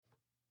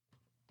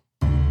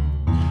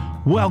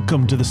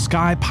Welcome to the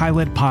Sky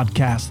Pilot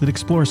Podcast that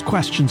explores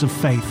questions of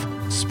faith,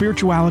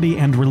 spirituality,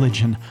 and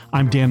religion.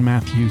 I'm Dan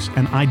Matthews,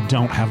 and I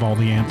don't have all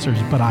the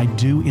answers, but I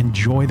do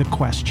enjoy the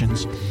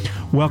questions.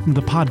 Welcome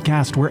to the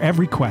podcast where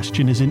every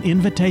question is an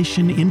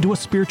invitation into a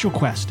spiritual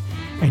quest,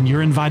 and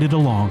you're invited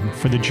along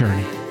for the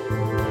journey.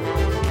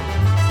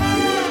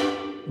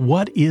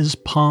 What is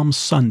Palm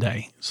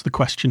Sunday? Is the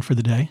question for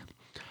the day.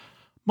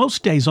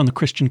 Most days on the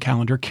Christian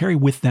calendar carry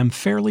with them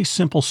fairly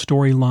simple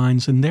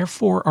storylines and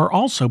therefore are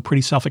also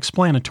pretty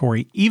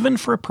self-explanatory, even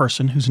for a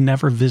person who's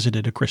never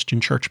visited a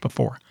Christian church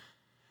before.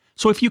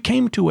 So if you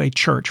came to a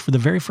church for the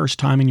very first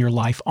time in your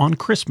life on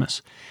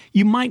Christmas,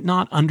 you might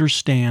not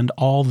understand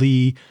all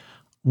the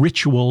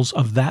rituals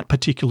of that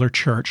particular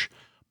church,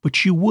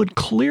 but you would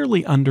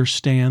clearly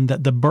understand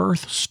that the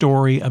birth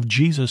story of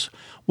Jesus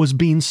was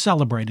being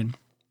celebrated.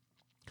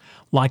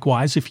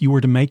 Likewise, if you were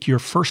to make your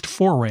first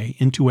foray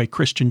into a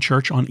Christian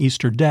church on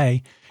Easter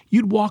Day,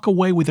 you'd walk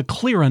away with a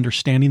clear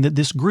understanding that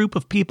this group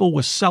of people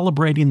was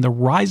celebrating the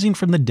rising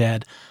from the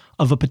dead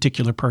of a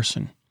particular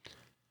person.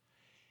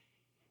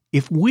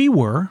 If we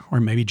were, or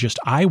maybe just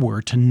I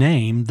were, to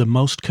name the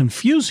most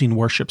confusing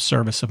worship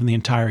service of the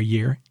entire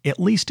year, at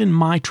least in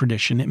my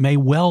tradition, it may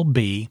well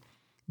be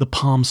the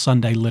Palm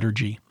Sunday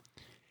liturgy.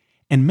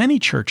 In many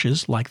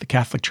churches, like the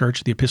Catholic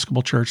Church, the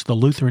Episcopal Church, the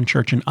Lutheran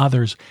Church, and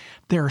others,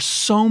 there are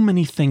so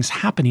many things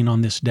happening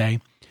on this day,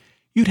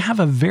 you'd have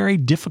a very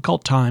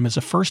difficult time as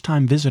a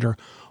first-time visitor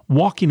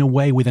walking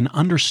away with an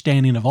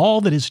understanding of all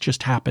that has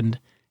just happened,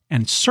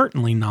 and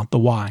certainly not the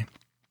why.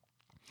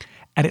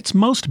 At its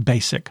most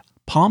basic,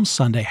 Palm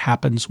Sunday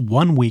happens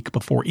 1 week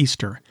before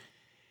Easter,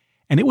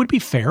 and it would be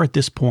fair at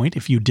this point,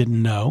 if you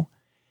didn't know,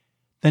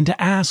 then to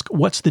ask,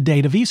 what's the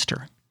date of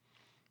Easter?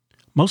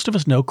 Most of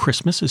us know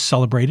Christmas is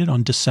celebrated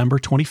on December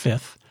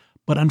 25th,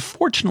 but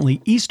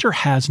unfortunately, Easter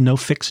has no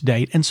fixed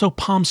date, and so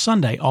Palm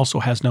Sunday also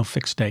has no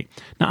fixed date.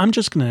 Now, I'm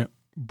just going to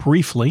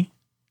briefly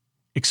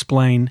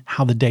explain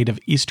how the date of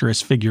Easter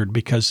is figured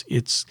because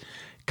it's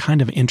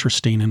kind of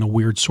interesting in a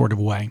weird sort of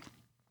way.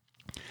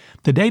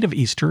 The date of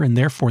Easter, and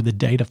therefore the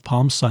date of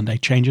Palm Sunday,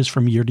 changes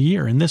from year to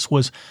year, and this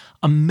was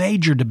a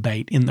major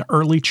debate in the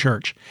early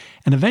church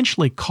and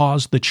eventually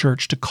caused the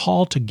church to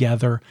call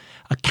together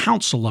a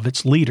council of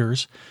its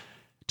leaders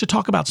to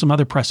talk about some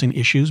other pressing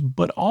issues,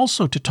 but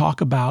also to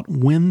talk about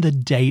when the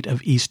date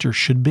of Easter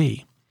should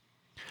be.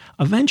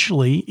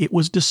 Eventually, it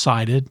was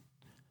decided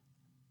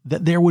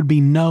that there would be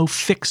no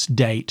fixed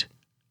date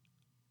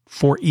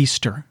for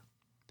Easter.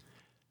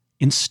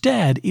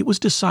 Instead, it was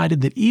decided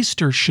that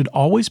Easter should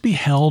always be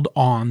held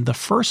on the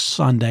first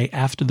Sunday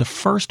after the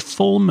first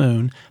full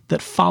moon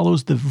that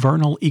follows the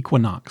vernal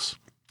equinox.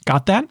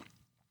 Got that?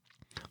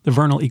 The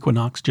vernal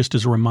equinox, just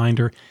as a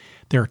reminder,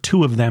 there are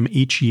two of them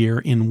each year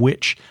in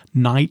which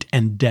night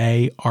and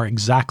day are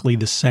exactly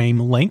the same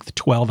length,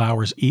 12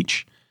 hours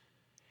each.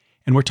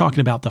 And we're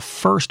talking about the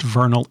first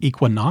vernal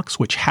equinox,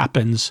 which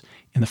happens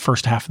in the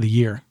first half of the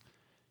year.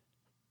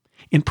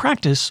 In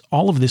practice,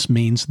 all of this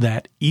means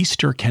that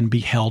Easter can be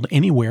held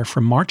anywhere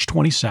from March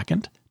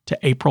 22nd to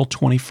April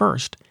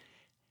 21st,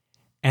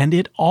 and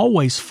it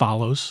always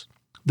follows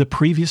the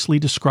previously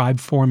described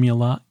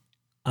formula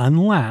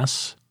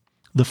unless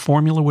the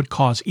formula would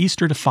cause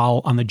Easter to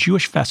fall on the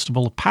Jewish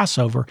festival of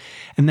Passover,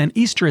 and then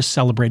Easter is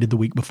celebrated the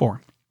week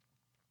before.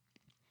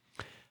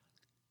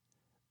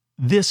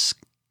 This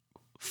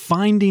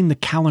finding the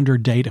calendar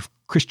date of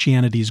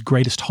Christianity's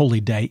greatest holy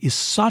day is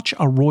such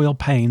a royal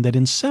pain that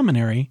in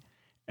seminary,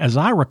 as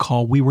I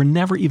recall, we were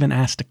never even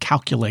asked to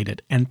calculate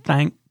it, and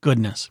thank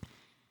goodness.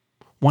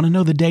 Want to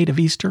know the date of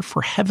Easter?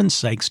 For heaven's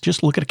sakes,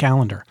 just look at a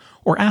calendar,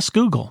 or ask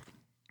Google.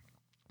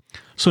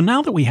 So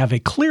now that we have a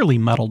clearly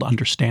muddled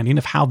understanding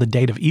of how the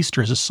date of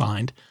Easter is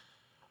assigned,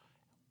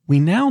 we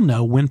now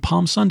know when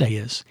Palm Sunday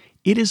is.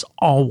 It is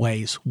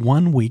always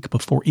 1 week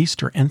before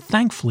Easter, and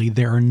thankfully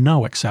there are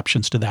no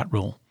exceptions to that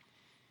rule.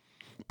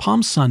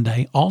 Palm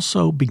Sunday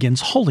also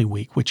begins Holy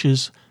Week, which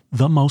is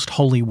the most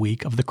holy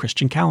week of the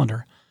Christian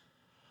calendar.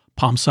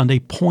 Palm Sunday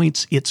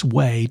points its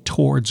way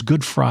towards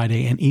Good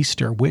Friday and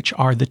Easter, which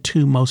are the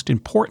two most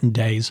important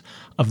days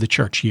of the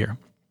church year.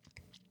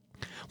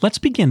 Let's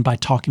begin by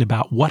talking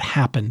about what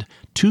happened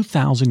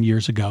 2,000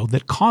 years ago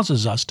that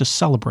causes us to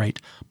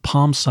celebrate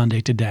Palm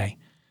Sunday today.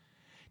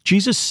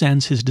 Jesus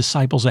sends his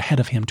disciples ahead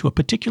of him to a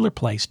particular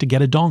place to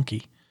get a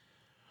donkey.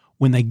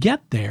 When they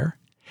get there,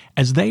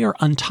 as they are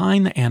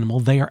untying the animal,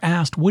 they are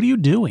asked, "What are you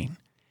doing?"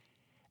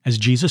 As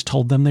Jesus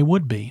told them they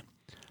would be.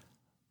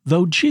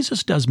 Though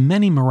Jesus does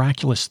many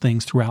miraculous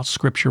things throughout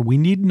Scripture, we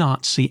need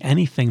not see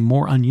anything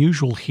more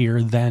unusual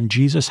here than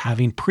Jesus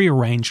having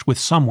prearranged with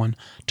someone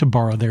to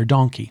borrow their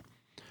donkey.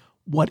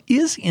 What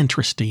is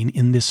interesting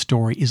in this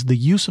story is the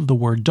use of the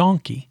word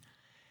donkey.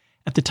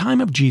 At the time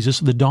of Jesus,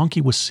 the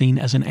donkey was seen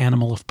as an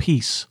animal of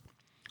peace.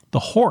 The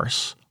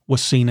horse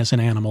was seen as an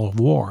animal of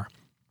war.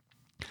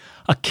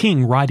 A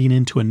king riding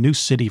into a new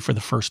city for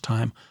the first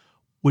time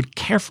would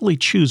carefully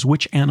choose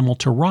which animal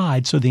to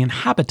ride so the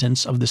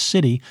inhabitants of the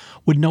city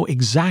would know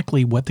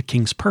exactly what the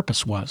king's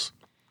purpose was.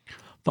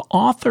 The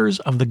authors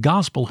of the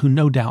gospel, who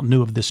no doubt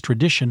knew of this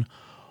tradition,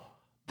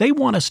 They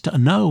want us to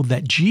know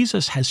that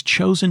Jesus has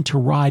chosen to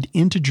ride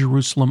into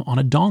Jerusalem on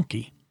a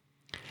donkey.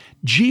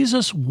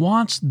 Jesus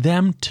wants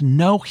them to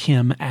know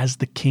him as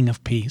the King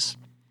of Peace.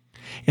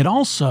 It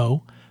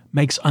also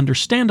makes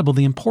understandable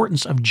the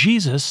importance of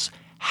Jesus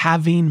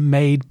having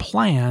made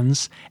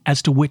plans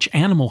as to which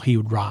animal he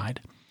would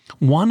ride.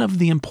 One of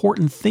the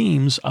important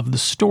themes of the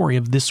story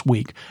of this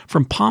week,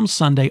 from Palm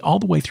Sunday all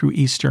the way through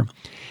Easter,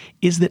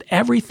 is that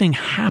everything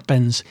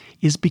happens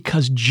is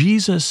because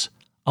Jesus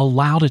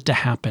allowed it to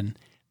happen.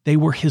 They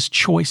were his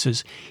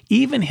choices.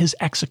 Even his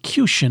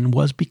execution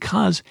was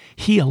because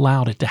he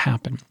allowed it to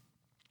happen.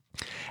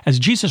 As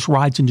Jesus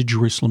rides into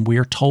Jerusalem, we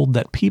are told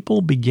that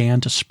people began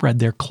to spread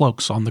their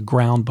cloaks on the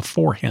ground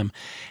before him,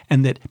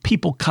 and that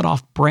people cut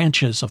off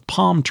branches of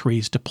palm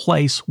trees to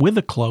place with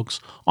the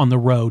cloaks on the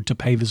road to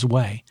pave his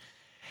way.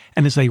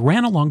 And as they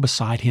ran along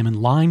beside him and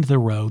lined the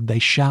road, they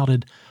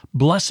shouted,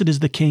 "Blessed is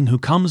the King who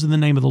comes in the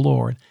name of the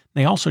Lord."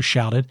 They also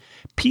shouted,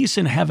 "Peace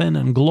in heaven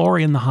and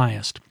glory in the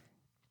highest."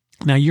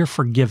 Now you're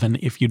forgiven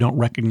if you don't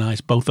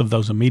recognize both of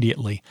those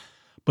immediately,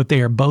 but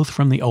they are both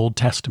from the Old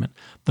Testament.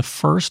 The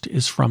first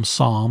is from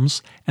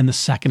Psalms, and the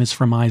second is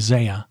from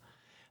Isaiah.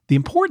 The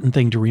important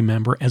thing to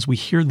remember as we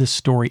hear this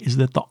story is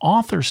that the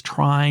author's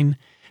trying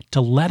to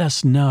let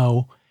us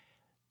know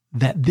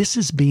that this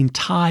is being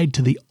tied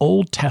to the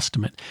Old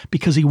Testament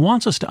because he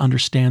wants us to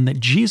understand that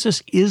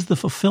Jesus is the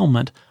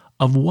fulfillment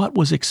of what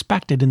was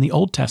expected in the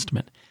Old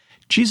Testament.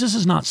 Jesus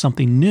is not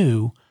something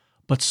new,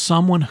 but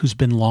someone who's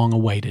been long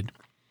awaited.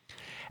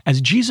 As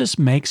Jesus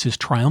makes his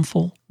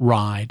triumphal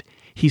ride,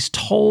 he's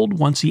told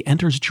once he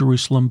enters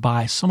Jerusalem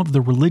by some of the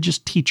religious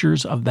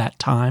teachers of that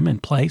time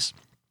and place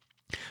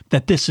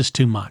that this is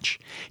too much.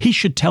 He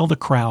should tell the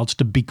crowds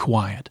to be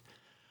quiet.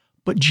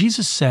 But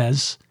Jesus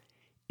says,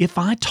 if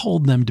I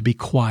told them to be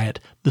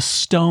quiet, the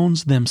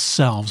stones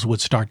themselves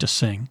would start to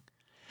sing.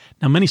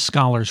 Now, many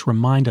scholars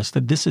remind us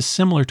that this is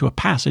similar to a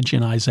passage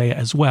in Isaiah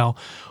as well,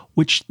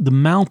 which the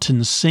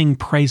mountains sing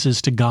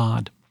praises to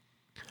God.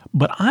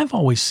 But I've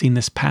always seen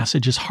this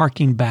passage as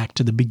harking back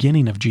to the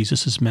beginning of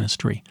Jesus'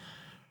 ministry.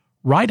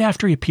 Right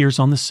after he appears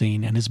on the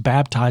scene and is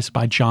baptized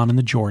by John in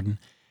the Jordan,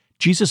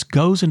 Jesus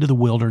goes into the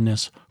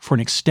wilderness for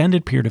an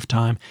extended period of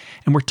time,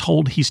 and we're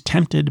told he's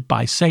tempted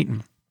by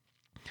Satan.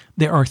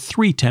 There are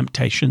 3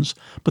 temptations,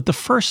 but the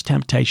first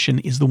temptation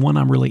is the one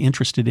I'm really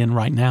interested in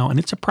right now, and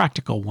it's a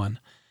practical one.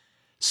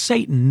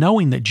 Satan,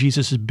 knowing that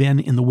Jesus has been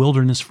in the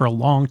wilderness for a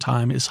long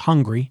time, is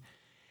hungry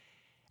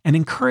and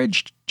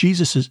encourages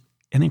Jesus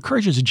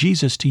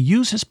to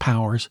use his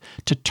powers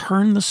to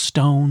turn the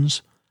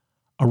stones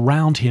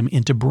around him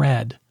into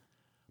bread.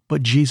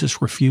 But Jesus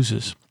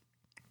refuses.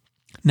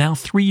 Now,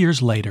 3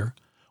 years later,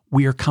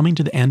 we are coming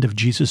to the end of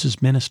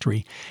Jesus'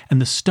 ministry, and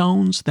the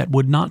stones that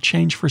would not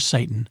change for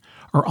Satan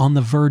are on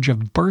the verge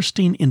of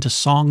bursting into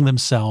song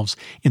themselves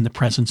in the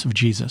presence of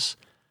Jesus.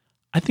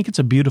 I think it's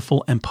a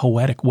beautiful and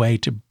poetic way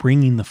to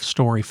bringing the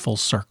story full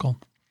circle.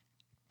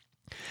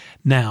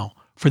 Now,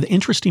 for the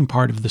interesting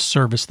part of the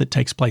service that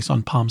takes place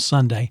on Palm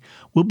Sunday,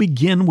 we'll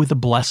begin with a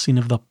blessing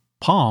of the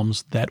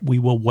palms that we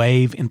will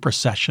wave in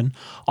procession.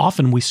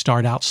 Often we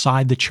start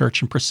outside the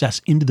church and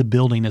process into the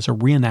building as a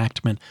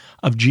reenactment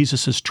of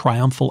Jesus'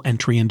 triumphal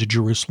entry into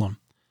Jerusalem.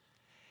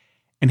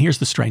 And here's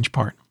the strange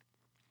part.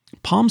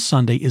 Palm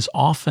Sunday is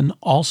often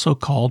also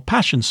called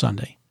Passion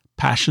Sunday.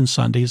 Passion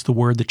Sunday is the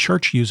word the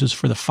church uses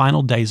for the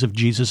final days of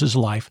Jesus'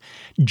 life,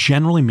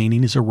 generally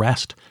meaning his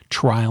arrest,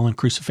 trial, and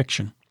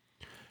crucifixion.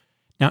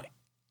 Now,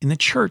 in the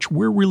church,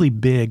 we're really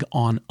big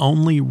on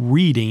only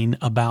reading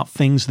about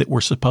things that were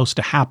supposed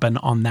to happen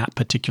on that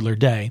particular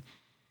day.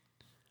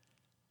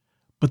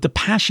 But the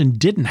Passion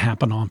didn't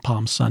happen on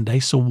Palm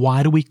Sunday, so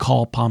why do we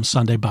call Palm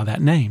Sunday by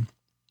that name?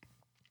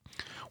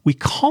 We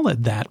call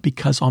it that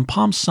because on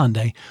Palm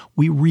Sunday,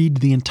 we read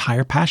the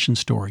entire Passion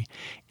story.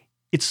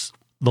 It's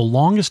the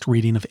longest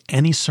reading of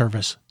any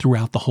service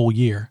throughout the whole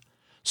year.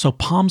 So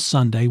Palm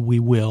Sunday, we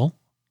will,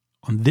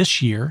 on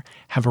this year,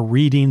 have a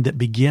reading that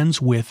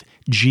begins with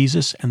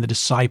Jesus and the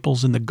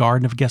disciples in the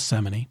Garden of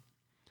Gethsemane.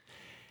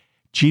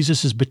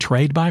 Jesus is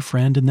betrayed by a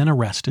friend and then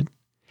arrested.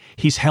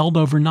 He's held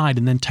overnight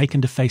and then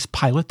taken to face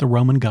Pilate, the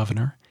Roman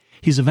governor.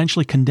 He's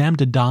eventually condemned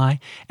to die,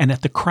 and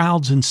at the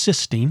crowd's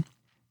insisting,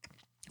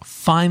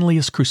 finally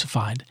is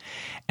crucified.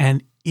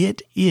 And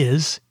it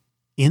is,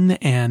 in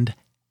the end,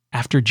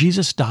 after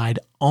Jesus died,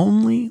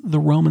 only the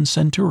Roman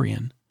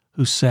centurion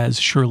who says,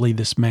 "Surely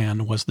this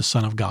man was the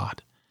Son of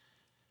God."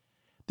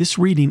 This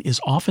reading is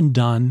often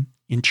done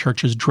in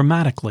churches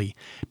dramatically.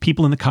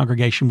 People in the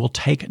congregation will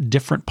take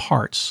different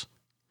parts.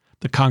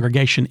 The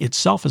congregation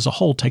itself as a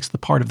whole takes the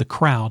part of the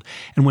crowd,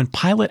 and when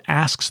Pilate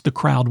asks the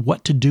crowd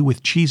what to do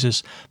with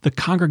Jesus, the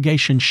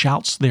congregation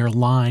shouts their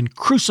line,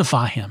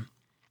 "Crucify him."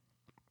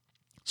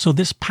 So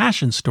this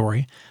Passion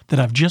story that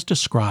I've just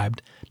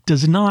described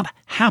does not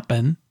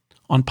happen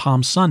on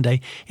Palm Sunday.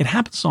 It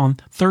happens on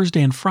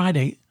Thursday and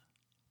Friday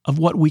of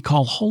what we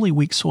call Holy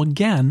Week. So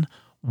again,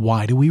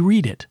 why do we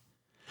read it?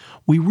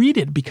 We read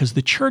it because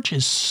the church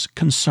is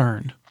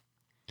concerned.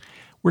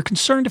 We're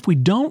concerned if we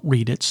don't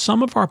read it,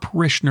 some of our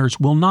parishioners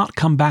will not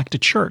come back to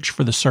church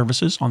for the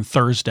services on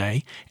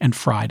Thursday and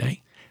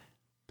Friday.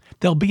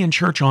 They'll be in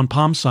church on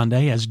Palm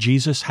Sunday as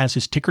Jesus has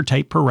his ticker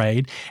tape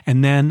parade,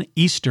 and then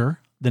Easter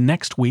the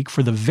next week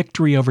for the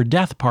victory over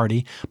death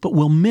party, but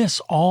we'll miss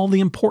all the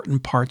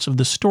important parts of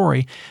the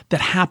story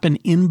that happen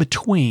in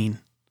between.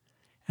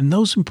 And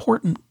those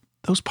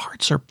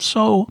parts are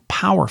so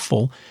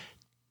powerful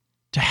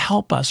to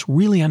help us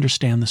really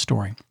understand the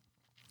story.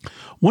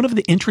 One of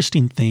the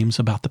interesting themes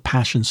about the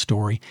Passion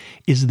story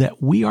is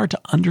that we are to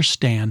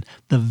understand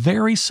the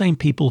very same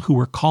people who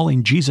were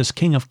calling Jesus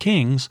King of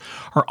Kings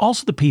are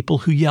also the people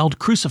who yelled,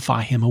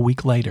 "Crucify him," a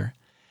week later.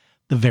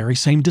 The very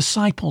same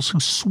disciples who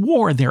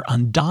swore their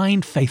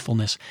undying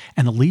faithfulness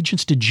and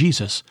allegiance to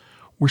Jesus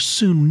were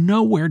soon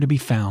nowhere to be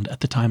found at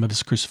the time of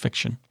his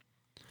crucifixion.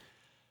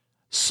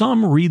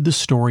 Some read the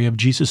story of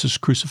Jesus'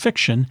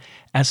 crucifixion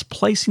as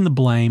placing the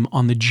blame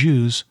on the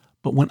Jews,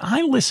 but when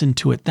I listen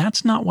to it,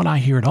 that's not what I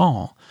hear at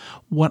all.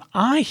 What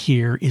I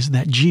hear is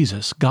that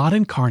Jesus, God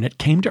incarnate,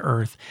 came to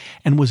earth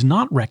and was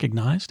not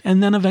recognized,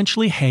 and then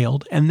eventually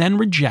hailed, and then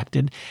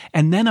rejected,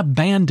 and then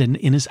abandoned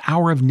in his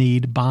hour of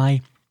need by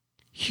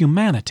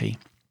humanity.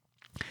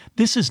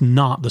 This is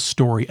not the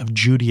story of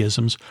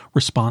Judaism's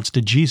response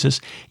to Jesus.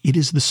 It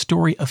is the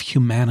story of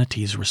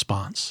humanity's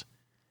response.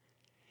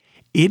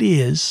 It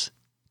is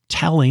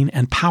telling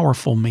and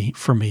powerful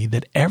for me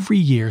that every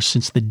year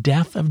since the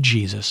death of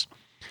Jesus,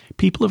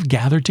 people have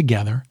gathered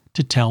together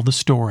to tell the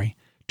story,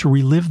 to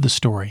relive the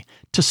story,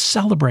 to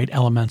celebrate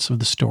elements of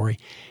the story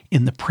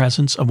in the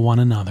presence of one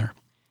another.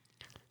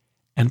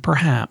 And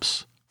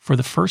perhaps, for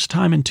the first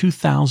time in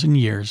 2,000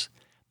 years,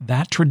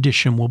 that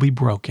tradition will be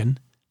broken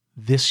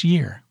this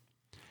year.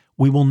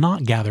 We will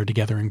not gather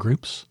together in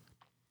groups.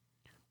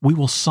 We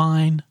will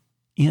sign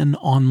in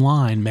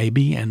online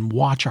maybe and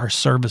watch our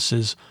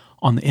services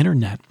on the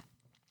internet,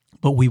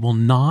 but we will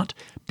not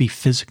be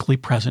physically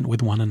present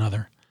with one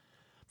another.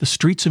 The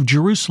streets of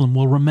Jerusalem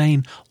will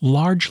remain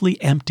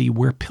largely empty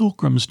where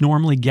pilgrims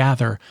normally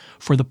gather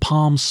for the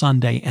Palm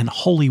Sunday and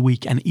Holy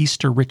Week and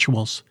Easter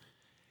rituals.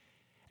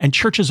 And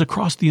churches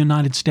across the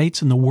United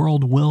States and the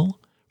world will,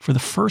 for the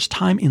first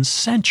time in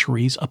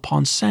centuries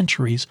upon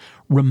centuries,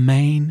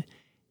 remain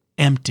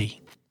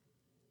empty.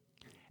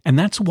 And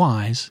that's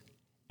wise,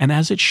 and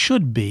as it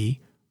should be,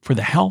 for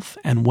the health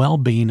and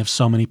well-being of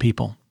so many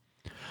people.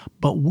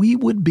 But we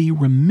would be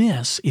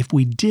remiss if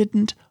we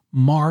didn't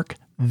mark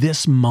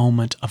this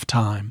moment of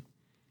time.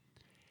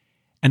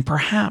 And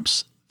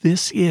perhaps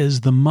this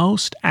is the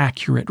most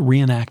accurate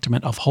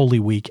reenactment of Holy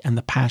Week and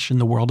the Passion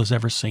the world has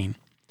ever seen.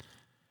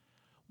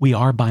 We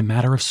are, by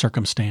matter of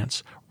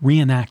circumstance,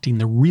 reenacting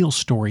the real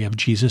story of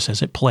Jesus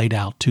as it played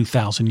out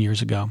 2,000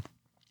 years ago.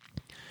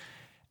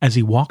 As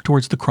he walked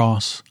towards the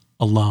cross,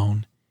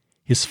 alone,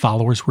 his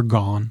followers were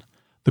gone,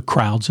 the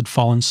crowds had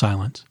fallen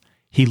silent.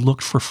 He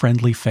looked for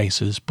friendly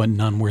faces, but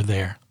none were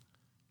there.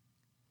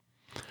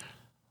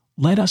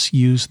 Let us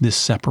use this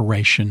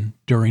separation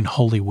during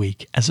Holy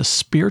Week as a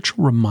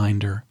spiritual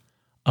reminder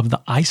of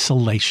the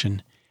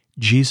isolation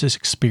Jesus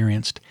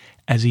experienced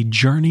as he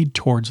journeyed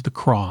towards the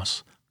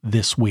cross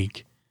this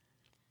week.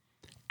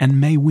 And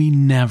may we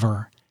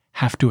never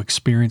have to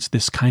experience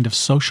this kind of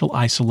social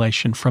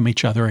isolation from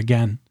each other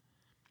again.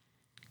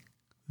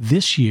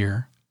 This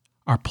year,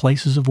 our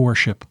places of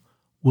worship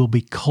will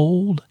be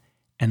cold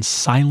and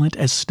silent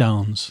as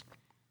stones.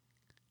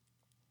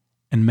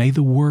 And may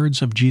the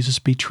words of Jesus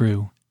be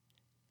true,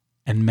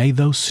 and may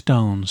those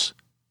stones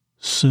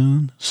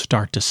soon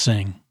start to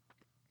sing.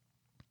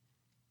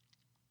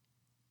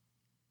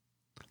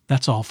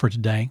 That's all for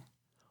today.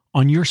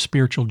 On your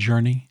spiritual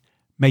journey,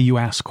 may you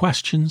ask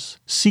questions,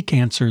 seek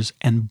answers,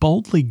 and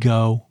boldly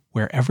go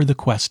wherever the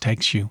quest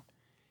takes you.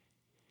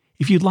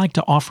 If you'd like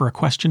to offer a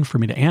question for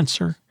me to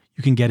answer,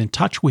 you can get in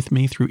touch with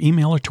me through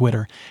email or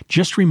Twitter.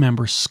 Just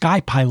remember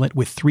SkyPilot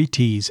with 3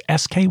 T's,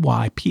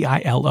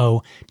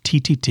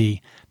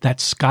 SkyPilotTT.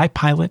 That's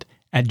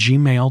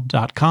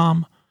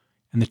SkyPilot@gmail.com,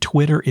 and the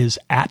Twitter is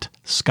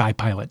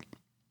 @SkyPilot.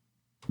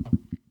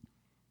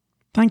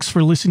 Thanks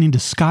for listening to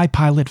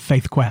SkyPilot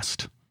Faith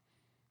Quest.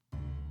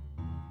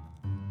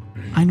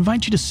 I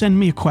invite you to send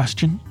me a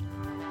question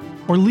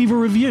or leave a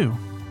review.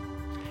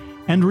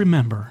 And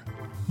remember,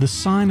 the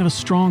sign of a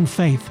strong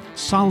faith,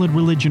 solid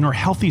religion, or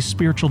healthy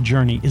spiritual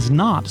journey is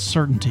not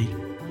certainty,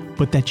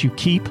 but that you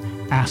keep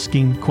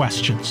asking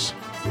questions.